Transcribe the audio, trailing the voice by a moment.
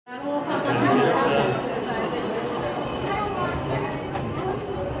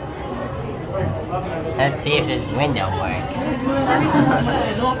Let's see if this window works. Do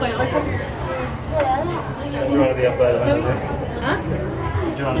you want to be up by the window? Huh?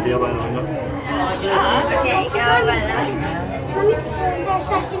 Do you want to be up by the window? Okay, go by the window. Let me just do that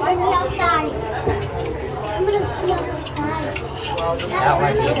section on the outside. I'm gonna smell outside. That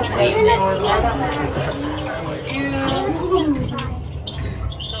was the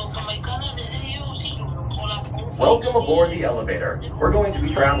Welcome aboard the elevator. We're going to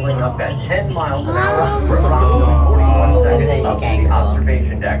be traveling up at 10 miles an hour for approximately 41 seconds up to the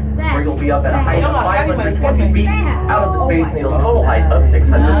observation deck, where you'll be up at a height of 520 feet out of the Space Needle's total height of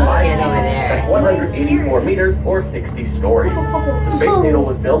 605 feet. That's 184 meters or 60 stories. The Space Needle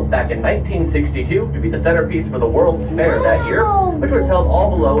was built back in 1962 to be the centerpiece for the World's Fair that year, which was held all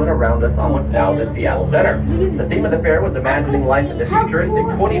below and around us on what's now the Seattle Center. The theme of the fair was imagining life in the futuristic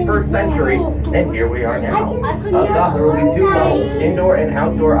 21st century, and here we are now. Up top, there will be 2 levels, indoor and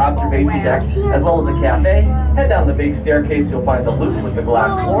outdoor observation decks, as well as a cafe. Head down the big staircase, you'll find the loop with the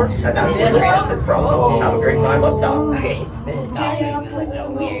glass floor, and that's where you'll exit from. Have a great time up top. Okay, this topic is so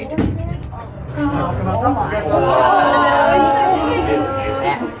weird.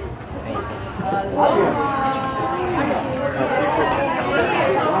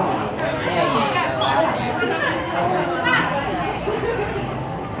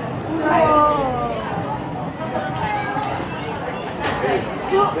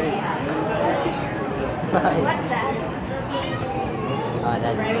 What's that? Oh,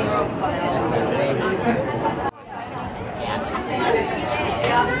 that's cool. Is it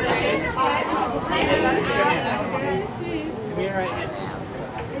inside?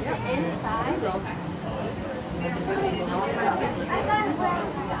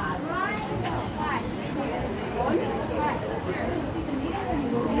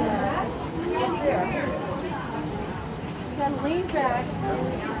 Then lean back and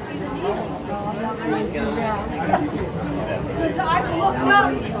you can see the needle. Because I looked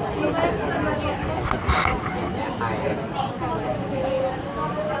up the last time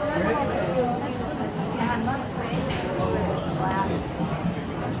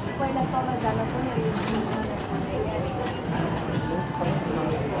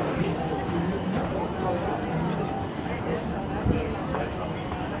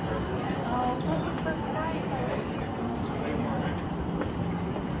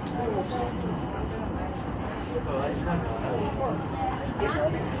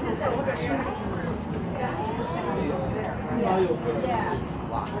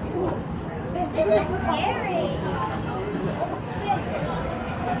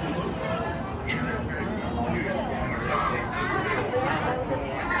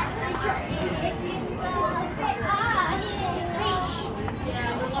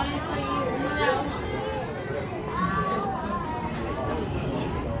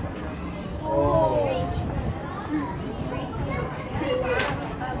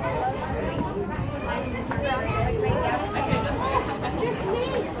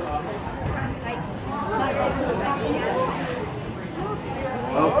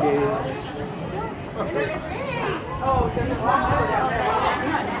This is scary. Oh, there's a glass door down there.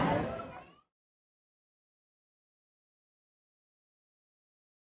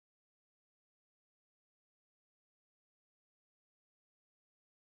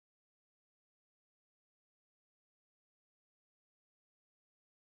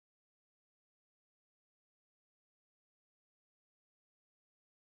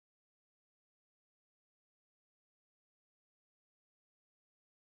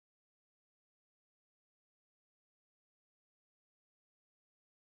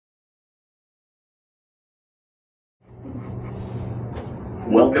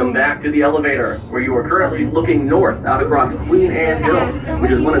 Welcome back to the elevator, where you are currently looking north out across Queen Anne Hill,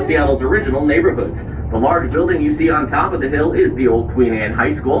 which is one of Seattle's original neighborhoods. The large building you see on top of the hill is the old Queen Anne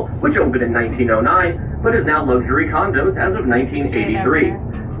High School, which opened in 1909, but is now luxury condos as of 1983.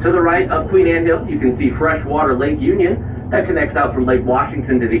 To the right of Queen Anne Hill, you can see freshwater Lake Union that connects out from Lake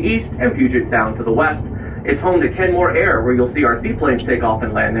Washington to the east and Puget Sound to the west. It's home to Kenmore Air, where you'll see our seaplanes take off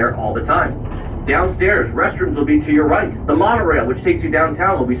and land there all the time. Downstairs, restrooms will be to your right. The monorail, which takes you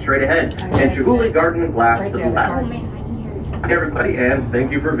downtown, will be straight ahead. And Chihuly Garden and Glass to the left. Hi everybody, and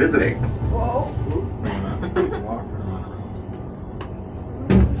thank you for visiting.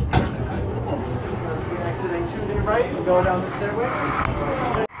 Exiting to the right and go down the stairway.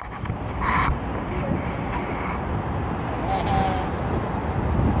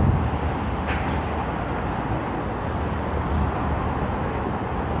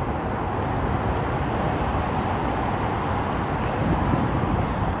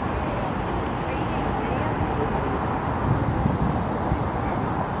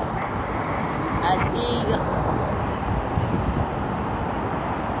 big